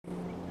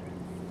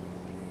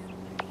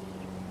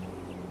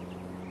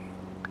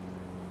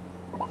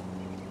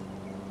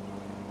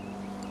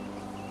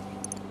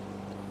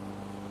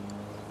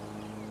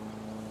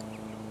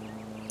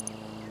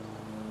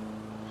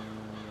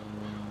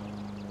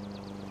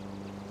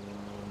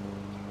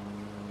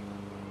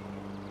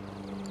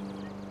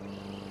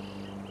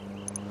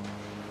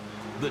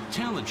The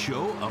talent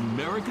show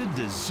America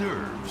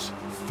deserves.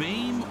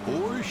 Fame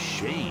or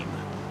shame.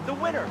 The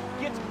winner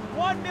gets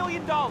 $1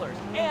 million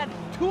and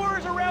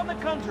tours around the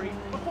country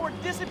before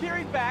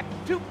disappearing back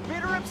to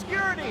bitter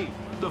obscurity.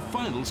 The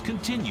finals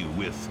continue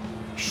with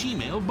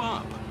Shemale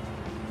Bop.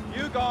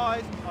 You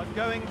guys are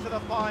going to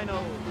the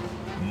finals.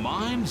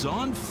 Mimes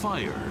on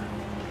Fire.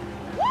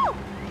 Woo!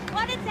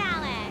 What a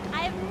talent!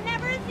 I have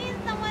never seen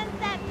someone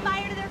set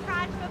fire to their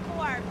crotch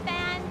before.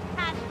 Fantastic!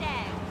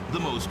 The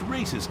most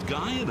racist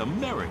guy in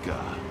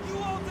America. You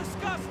all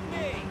disgust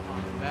me!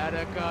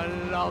 America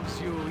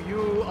loves you.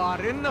 You are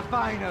in the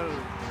final.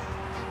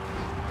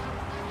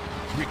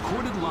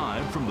 Recorded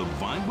live from the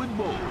Vinewood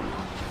Bowl.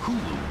 Who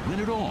will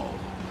win it all?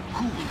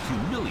 Who will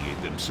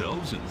humiliate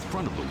themselves in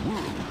front of the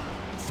world?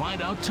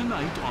 Find out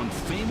tonight on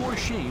Fame or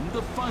Shame,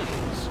 the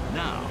finals.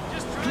 Now,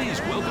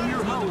 please welcome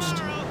your host,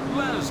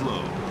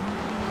 Laszlo.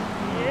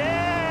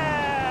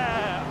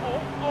 Yeah!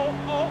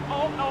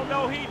 Oh,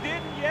 no, he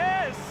didn't.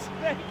 Yes!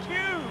 Thank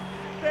you!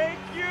 Thank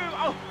you!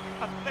 Oh,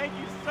 thank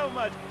you so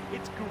much.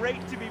 It's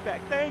great to be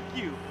back. Thank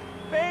you.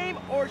 Fame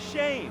or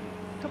Shame.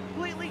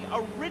 Completely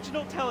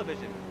original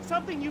television.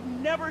 Something you've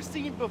never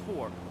seen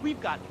before.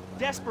 We've got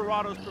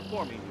desperados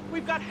performing.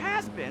 We've got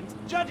has-beens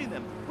judging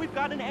them. We've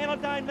got an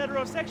anodyne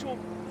heterosexual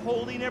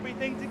holding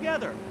everything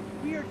together.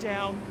 We are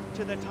down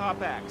to the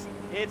top acts.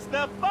 It's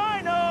the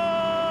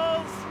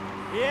finals!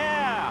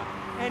 Yeah!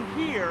 And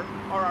here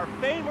are our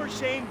Fame or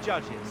Shame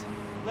judges.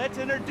 Let's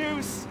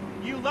introduce,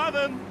 you love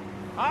him,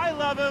 I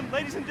love him,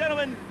 ladies and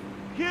gentlemen,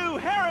 Hugh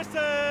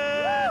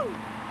Harrison! Woo!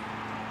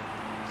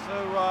 So,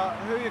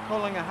 who are you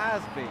calling a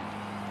has-been?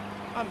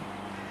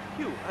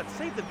 Hugh,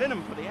 save the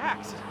venom for the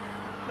acts.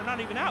 They're not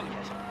even out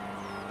yet.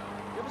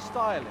 You have a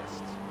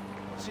stylist.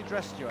 What's she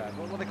dressed you as?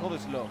 What do they call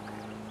this look?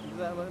 Is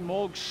that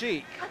morgue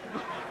chic?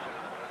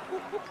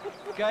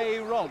 Gay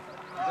romp.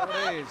 Is that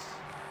what it is?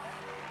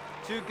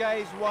 Two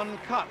gays, one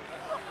cup.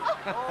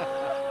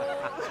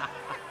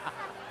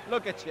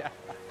 Look at you.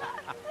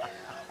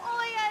 Oh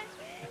my gosh!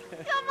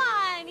 Come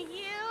on, you!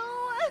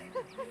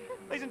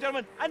 Ladies and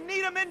gentlemen,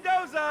 Anita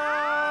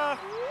Mendoza!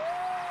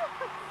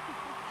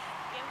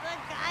 Give the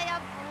guy a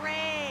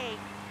break.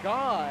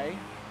 Guy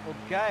or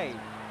gay?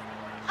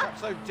 Trapped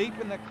so deep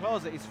in the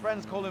closet, his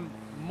friends call him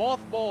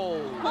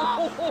Mothball.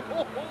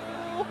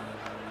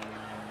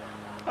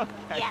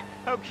 Okay, Yes.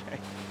 okay.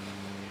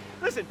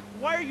 Listen,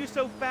 why are you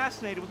so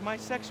fascinated with my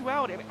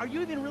sexuality? I mean, are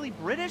you even really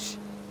British?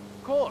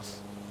 Of course.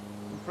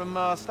 I'm from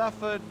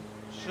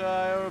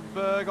Staffordshire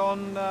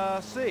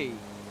on Sea,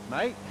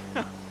 mate.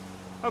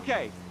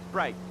 Okay,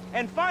 right.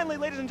 And finally,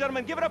 ladies and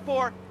gentlemen, give it up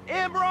for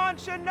Imran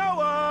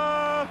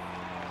Shanoa!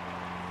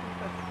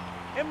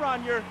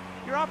 Imran, you're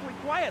awfully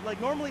quiet.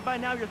 Like, normally by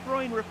now you're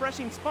throwing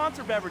refreshing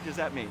sponsor beverages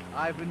at me.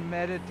 I've been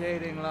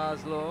meditating,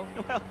 Laszlo.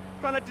 Well,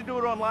 try not to do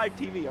it on live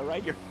TV, all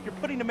right? You're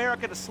putting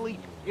America to sleep.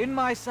 In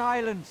my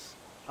silence,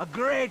 a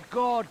great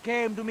god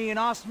came to me and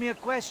asked me a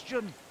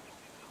question.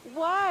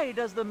 Why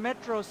does the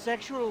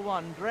metrosexual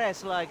one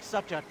dress like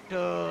such a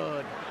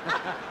turd?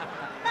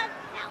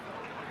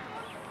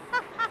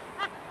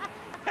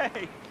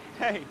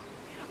 Hey,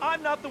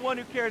 I'm not the one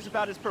who cares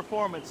about his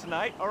performance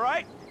tonight, all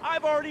right?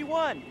 I've already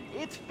won.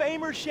 It's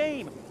Fame or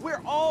Shame.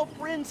 We're all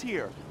friends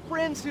here.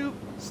 Friends who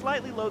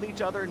slightly loathe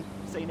each other and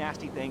say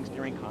nasty things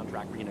during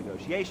contract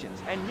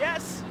renegotiations. And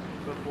yes,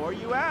 before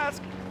you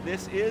ask,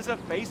 this is a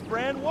Face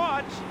brand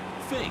watch.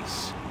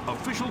 Face,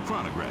 official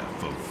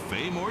chronograph of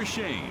Fame or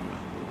Shame.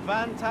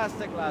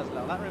 Fantastic,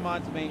 Laszlo. That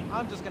reminds me,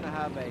 I'm just going to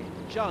have a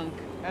junk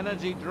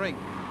energy drink.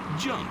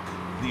 Junk,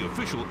 the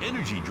official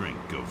energy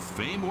drink of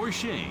Fame or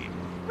Shame.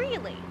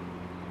 Really?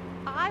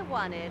 I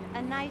wanted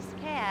a nice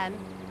can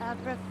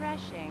of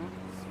refreshing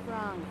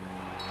Sprunk.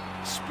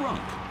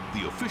 Sprunk,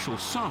 the official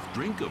soft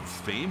drink of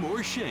Fame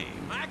or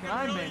Shame.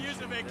 I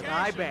mentioned that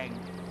I banged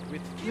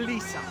with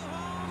Lisa,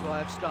 so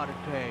I've started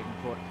paying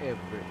for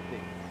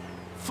everything.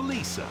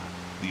 Felisa,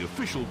 the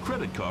official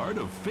credit card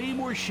of Fame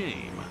or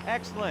Shame.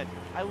 Excellent.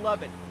 I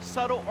love it.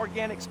 Subtle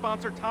organic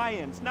sponsor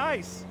tie-ins.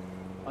 Nice.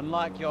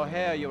 Unlike your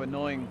hair, you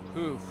annoying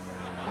poof.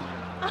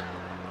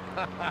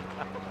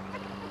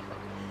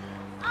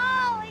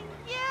 Oh,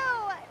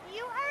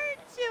 you are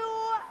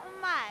too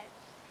much.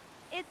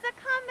 It's a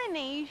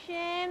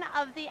combination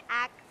of the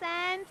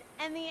accent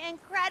and the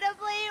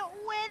incredibly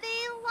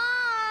witty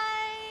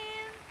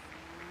lines.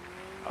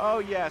 Oh,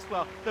 yes.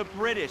 Well, the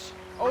British,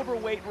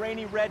 overweight,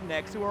 rainy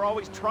rednecks who are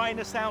always trying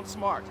to sound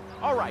smart.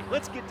 All right,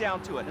 let's get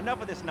down to it.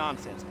 Enough of this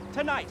nonsense.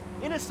 Tonight,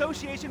 in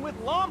association with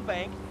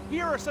Longbank,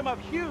 here are some of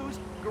Hugh's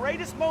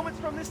greatest moments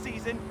from this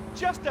season,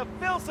 just to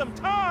fill some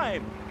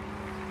time.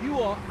 You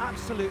are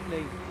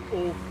absolutely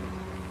awful.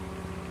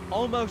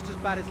 Almost as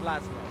bad as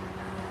Laszlo.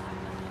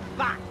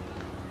 That,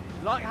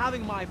 like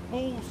having my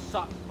balls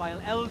sucked by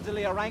an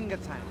elderly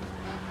orangutan.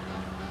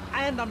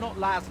 And I'm not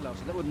Laszlo,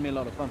 so that wouldn't be a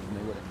lot of fun for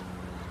me, would it?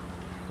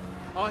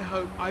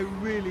 I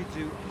really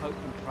do hope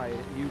and pray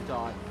that you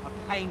die a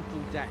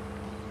painful death.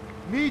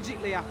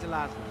 Immediately after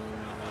Laszlo.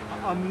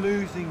 I'm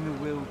losing the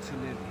will to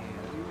live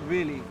here.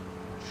 Really,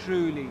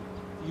 truly,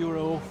 you're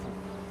awful.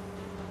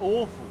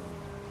 Awful.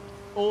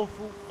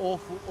 Awful,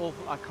 awful,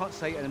 awful. I can't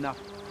say it enough.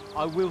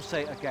 I will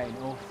say it again.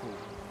 Awful.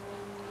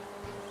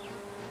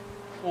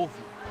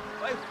 Awful.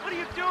 Wait, what are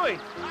you doing?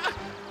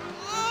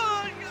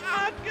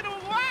 Get a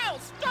while!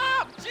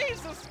 Stop!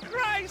 Jesus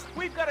Christ!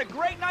 We've got a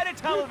great night of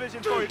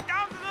television for you.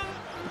 God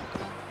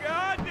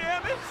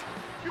damn it!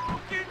 You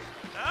fucking...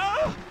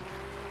 Oh!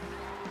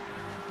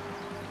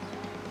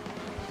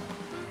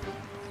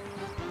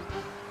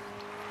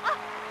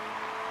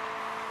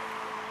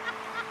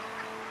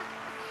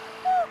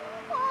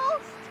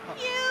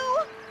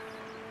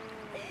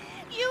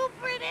 You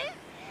British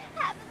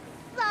have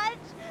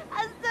such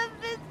a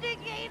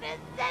sophisticated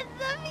sense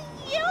of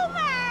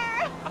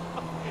humor!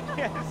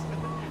 Yes,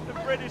 the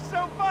British,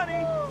 so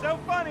funny, so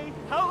funny.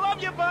 I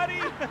love you, buddy.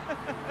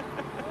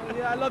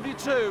 Yeah, I love you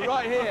too,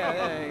 right here.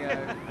 There you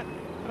go.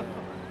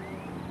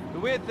 The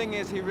weird thing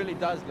is he really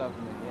does love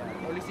me,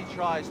 yeah. Or at least he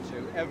tries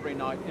to, every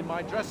night, in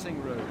my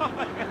dressing room. Oh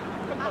my God,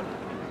 come on,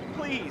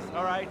 please,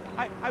 all right?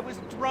 I was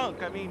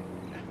drunk, I mean,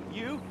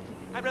 you?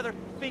 I'd rather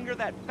finger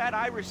that fat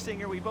Irish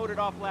singer we voted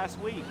off last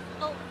week.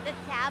 Oh, the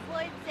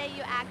tabloids say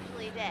you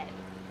actually did.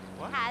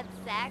 What? Had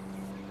sex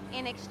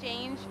in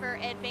exchange for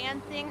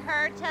advancing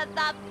her to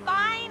the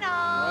finals.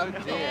 Oh,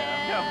 dear.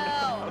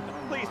 No,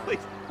 please,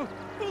 please.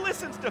 Who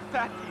listens to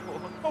fat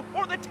people?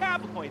 Or the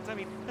tabloids? I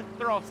mean,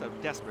 they're all so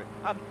desperate.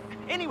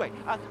 Anyway,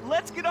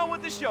 let's get on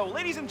with the show.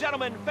 Ladies and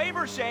gentlemen,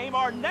 favor shame,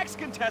 our next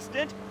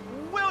contestant,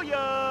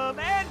 William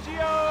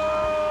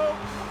Angio.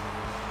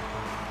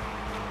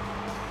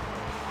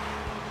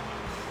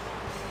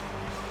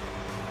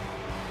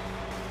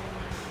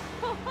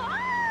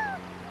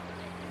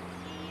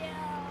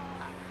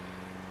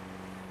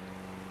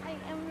 I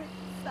am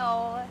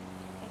so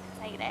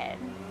excited.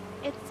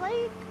 It's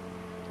like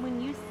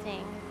when you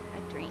sing a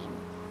dream.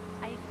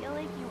 I feel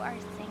like you are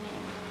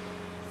singing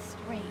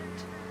straight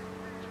to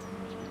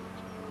me.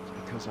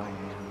 Because I am.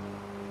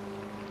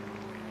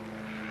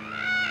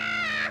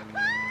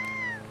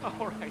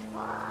 All right,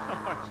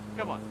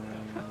 come on.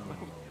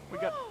 we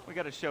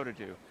got a show to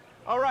do.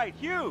 All right,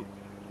 Hugh.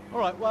 All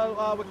right, well,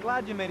 we're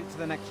glad you made it to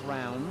the next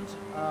round.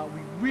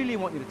 We really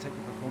want you to take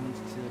your performance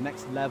to the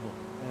next level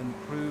and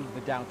prove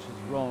the doubters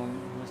wrong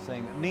who are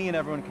saying that me and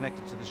everyone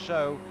connected to the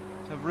show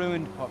have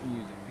ruined pop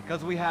music,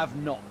 because we have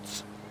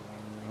not.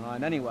 All right,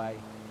 and anyway,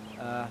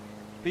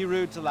 be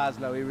rude to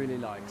Laszlo, he really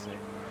likes it.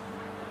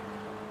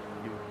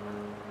 You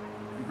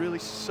really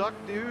suck,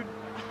 dude.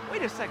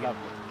 Wait a second.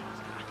 Lovely.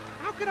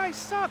 How could I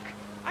suck?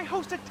 I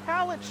host a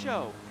talent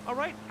show, all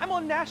right? I'm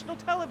on national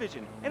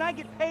television, and I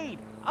get paid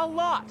a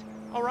lot,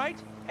 all right?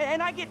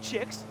 And I get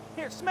chicks.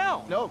 Here,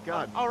 smell. No,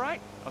 God. All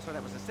right? Oh, sorry,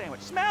 that was a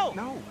sandwich. Smell.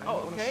 No, I Oh,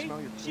 don't wanna okay. smell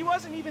your She food.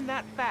 wasn't even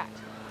that fat,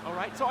 all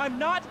right? So I'm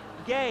not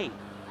gay.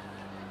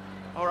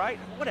 All right?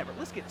 Whatever,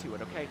 let's get to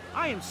it, okay?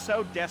 I am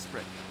so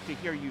desperate to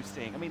hear you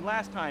sing. I mean,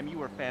 last time you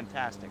were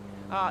fantastic.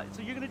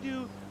 So you're gonna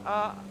do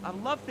a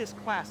Love This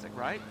classic,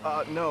 right?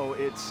 No,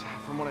 it's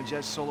from one of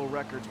Jez's solo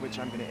records, which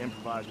I'm gonna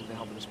improvise with the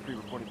help of this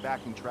pre-recorded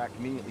backing track,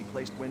 conveniently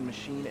placed Wind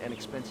Machine and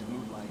Expensive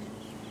Moonlight.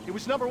 It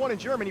was #1 in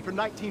Germany for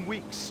 19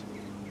 weeks.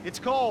 It's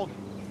called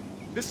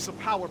This Is a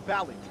Power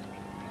Ballad.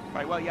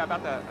 Right, well, yeah,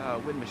 about the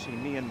wind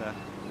machine, me and the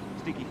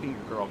Sticky Finger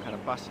Girl kind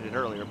of busted it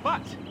earlier,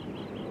 but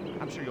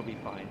I'm sure you'll be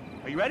fine.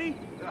 Are you ready?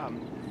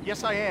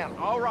 Yes, I am.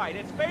 All right,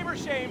 it's favor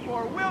shame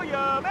for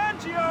William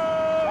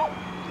Angio!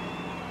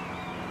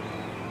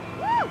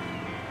 Woo!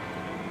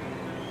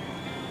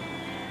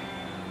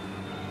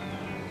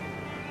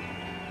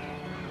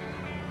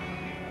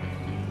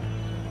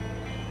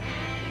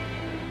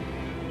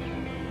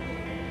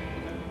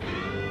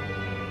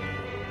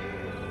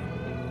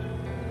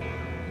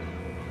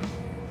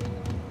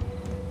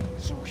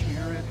 So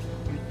hear it,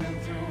 we've been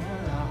through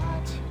a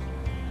lot.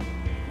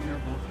 We're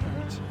both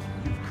hurt,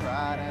 you've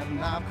cried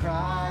and I've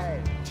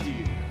cried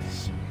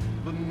tears,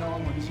 but no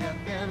one's yet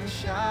been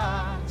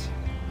shot.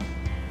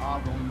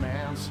 Our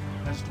romance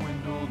has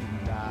dwindled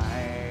and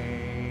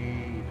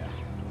died,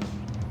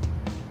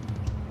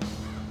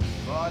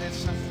 but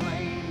it's a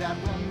flame that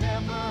will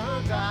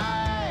never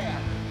die.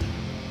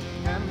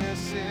 And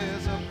this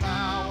is a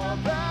power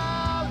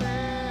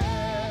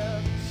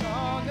ballad,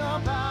 song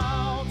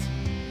about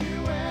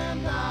you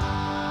and I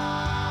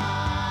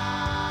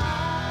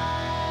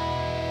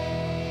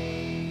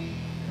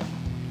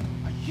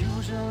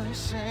usually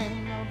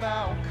sing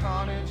about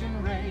carnage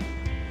and rape,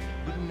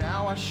 but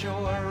now I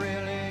sure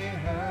really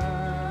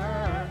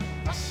hurt.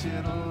 I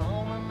sit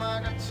alone with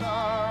my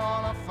guitar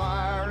on a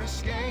fire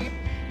escape,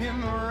 in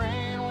the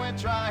rain with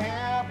dry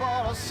hair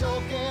but a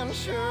soaking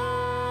shirt.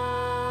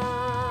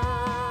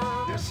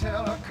 There's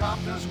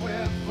helicopters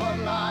with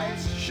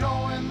floodlights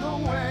showing the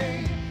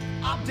way.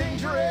 I'm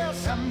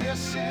dangerous and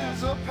this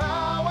is a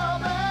power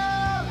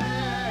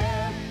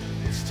ballad.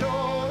 It's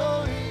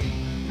totally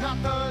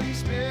not the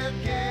least bit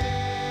gay.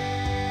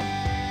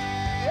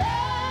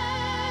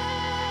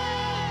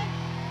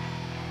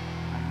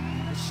 I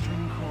need a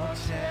string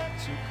quartet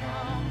to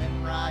come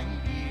in right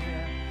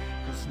here,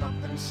 'cause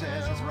nothing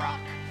says rock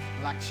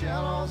like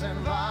cellos and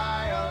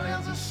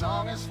violins. The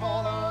song is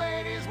for the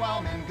ladies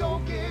while men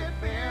go get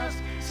beers.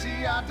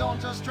 See, I don't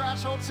just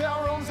trash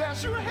hotel rooms and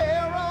shoot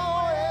heroin.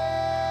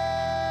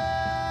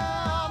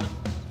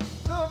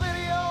 The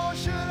video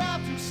should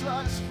have two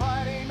sluts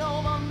fighting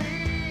over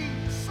me.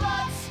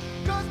 Sluts,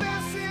 cause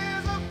this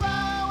is a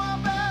power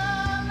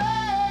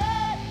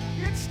ballet.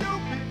 It's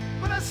stupid,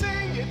 but I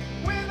sing it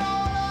with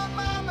all of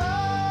my might.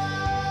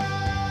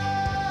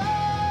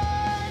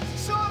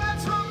 So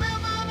let's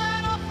remember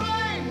that a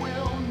flame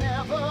will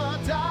never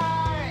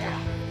die.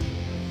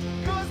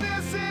 Cause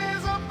this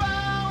is a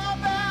power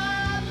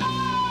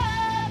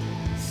ballet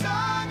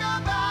sung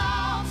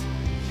about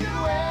you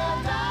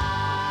and I.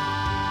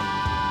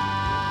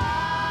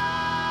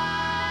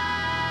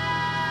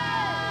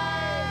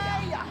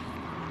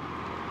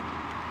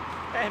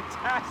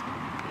 Fantastic.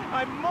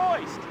 I'm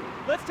moist.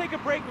 Let's take a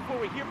break before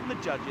we hear from the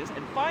judges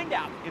and find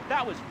out if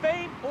that was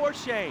fame or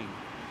shame.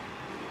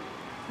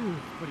 Whew,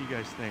 what do you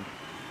guys think?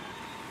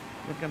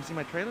 You want to come see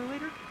my trailer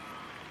later?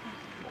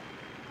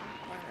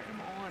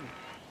 Come on.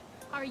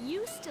 Are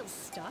you still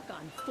stuck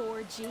on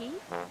 4G?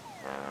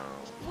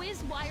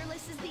 Wiz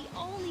Wireless is the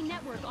only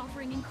network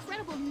offering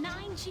incredible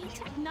 9G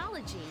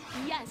technology.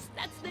 Yes,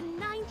 that's the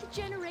 9th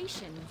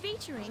generation,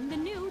 featuring the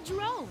new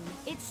drone.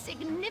 It's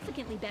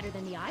significantly better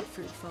than the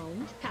iFruit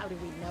phone. How do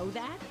we know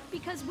that?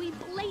 Because we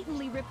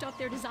blatantly ripped off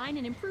their design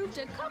and improved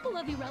a couple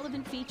of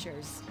irrelevant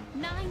features.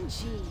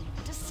 9G.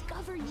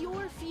 Discover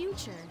your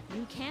future.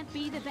 You can't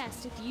be the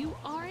best if you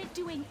aren't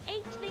doing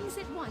 8 things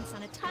at once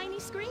on a tiny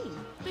screen.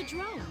 The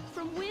drone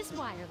from Wiz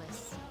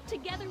Wireless.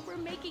 Together we're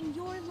making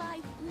your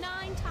life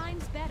 9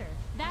 times better.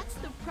 That's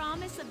the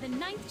promise of the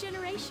 9th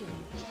generation.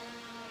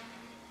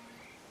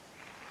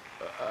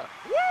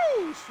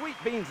 Woo! Sweet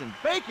beans and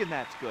bacon,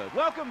 that's good.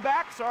 Welcome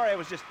back. Sorry, I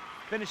was just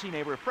finishing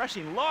a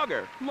refreshing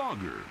lager.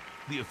 Lager,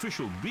 the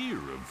official beer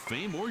of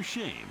fame or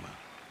shame.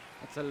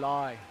 That's a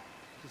lie.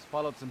 Just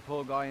followed some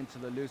poor guy into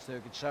the loo so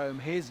he could show him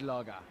his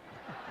lager.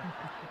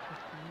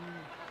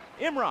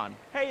 Imran,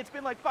 hey, it's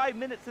been like 5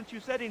 minutes since you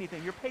said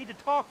anything. You're paid to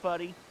talk,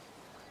 buddy.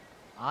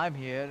 I'm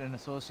here in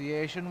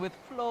association with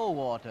Flow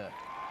Water.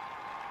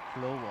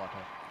 Flow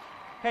Water.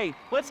 Hey,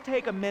 let's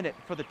take a minute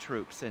for the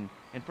troops and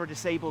for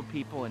disabled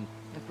people and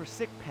for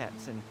sick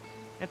pets and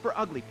for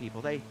ugly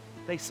people. They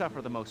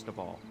suffer the most of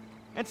all.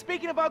 And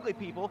speaking of ugly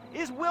people,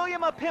 is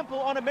William a pimple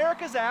on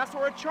America's ass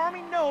or a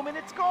charming gnome in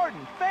its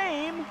garden?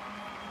 Fame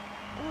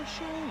or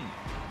shame?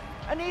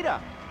 Anita.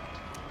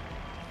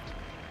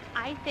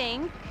 I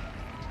think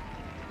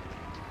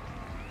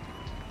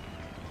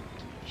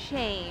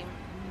shame.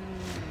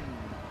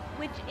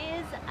 Which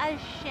is a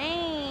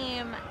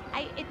shame.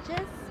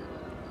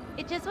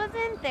 It just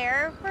wasn't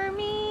there for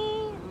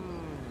me.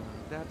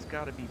 That's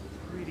gotta be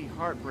pretty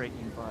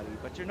heartbreaking, buddy.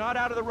 But you're not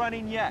out of the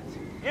running yet.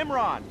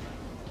 Imran.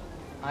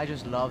 I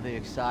just love the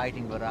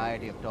exciting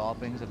variety of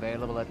toppings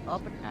available at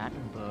Up and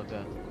Atom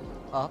Burger.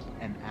 Up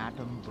and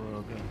Atom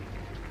Burger.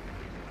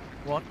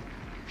 What?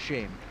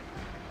 Shame.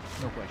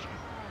 No question.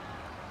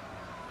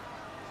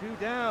 2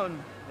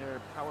 down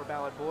there, power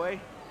ballad boy.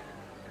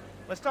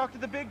 Let's talk to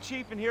the big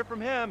chief and hear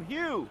from him.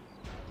 Hugh!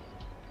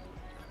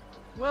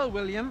 Well,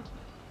 William,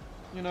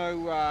 you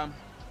know,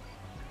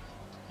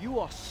 you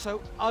are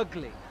so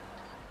ugly.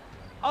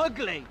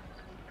 Ugly!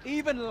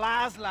 Even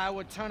Laszlo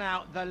would turn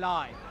out the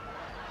light.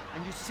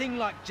 And you sing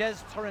like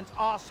Jez Torrent's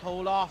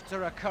asshole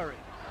after a curry.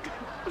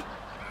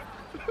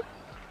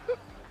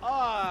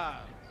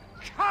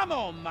 Come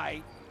on,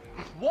 mate!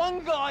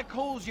 One guy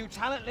calls you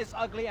talentless,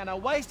 ugly, and a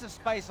waste of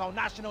space on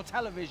national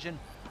television,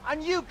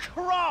 and you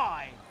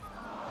cry!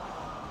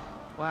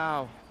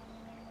 Wow.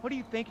 What are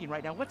you thinking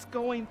right now? What's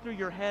going through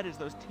your head as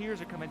those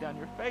tears are coming down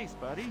your face,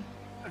 buddy?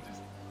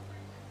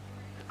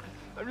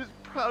 I'm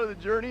just proud of the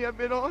journey I've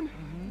been on.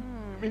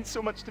 It means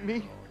so much to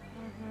me.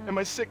 And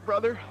my sick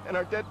brother and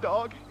our dead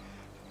dog.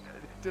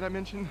 Did I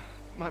mention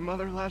my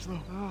mother,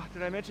 Laszlo? Oh,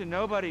 did I mention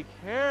nobody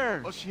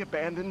cares? Well, she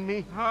abandoned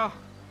me. Oh,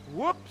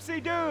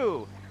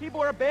 whoopsie-doo!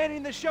 People are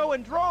abandoning the show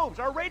in droves.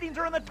 Our ratings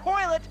are in the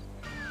toilet.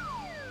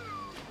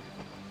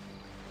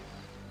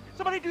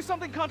 Somebody do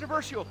something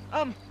controversial.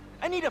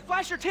 Anita,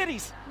 flash your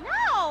titties.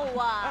 No!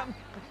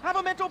 Have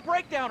a mental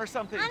breakdown or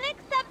something.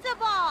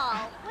 Unacceptable!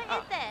 What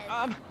is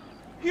this?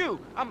 Hugh,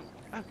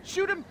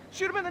 shoot him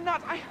in the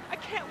nuts. I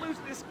can't lose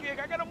this gig.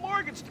 I got a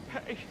mortgage to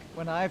pay.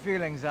 When I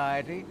feel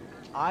anxiety,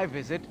 I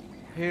visit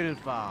Hill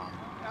Farm.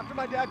 After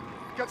my dad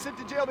got sent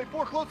to jail, they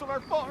foreclosed on our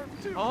farm,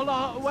 too. Hold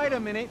on, wait a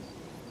minute.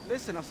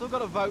 Listen, I still got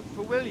to vote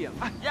for William.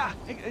 Yeah,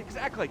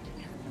 exactly.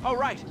 All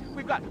right,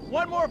 we've got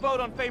one more vote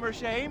on fame or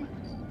shame.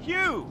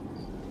 Hugh!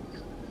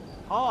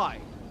 Hi.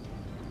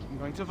 I'm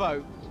going to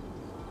vote.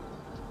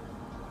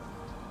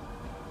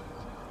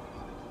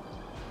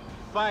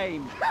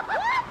 Fame.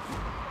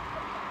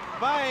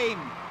 Fame.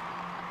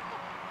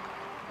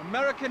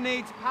 America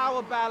needs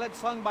power ballads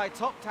sung by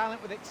top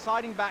talent with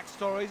exciting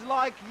backstories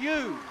like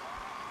you.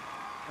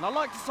 And I'd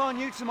like to sign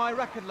you to my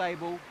record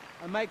label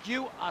and make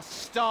you a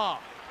star.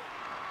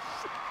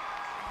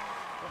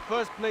 But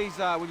first, please,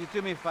 will you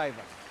do me a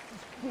favor?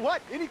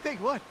 What? Anything?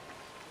 What?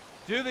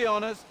 Do the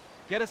honors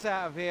Get us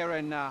out of here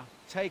and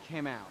take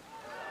him out.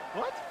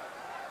 What?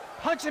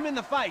 Punch him in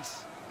the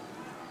face!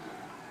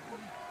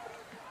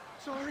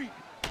 Sorry.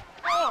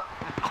 Oh!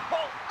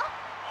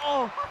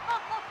 Oh!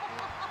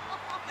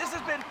 This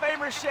has been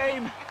Fame or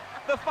Shame.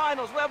 The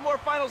finals. We'll have more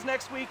finals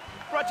next week.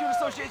 Brought to you in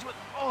association with,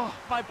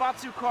 my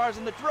Batsu cars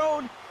and the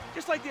drone.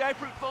 Just like the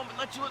iFruit foam, it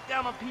lets you look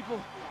down on people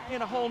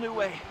in a whole new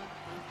way.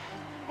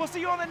 We'll see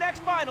you on the next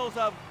finals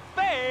of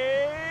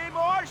Fame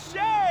or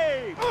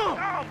Shame!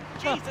 Oh,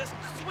 Jesus,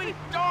 sweet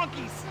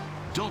donkeys!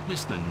 Don't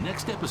miss the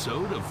next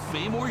episode of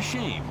Fame or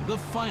Shame, the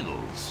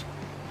finals.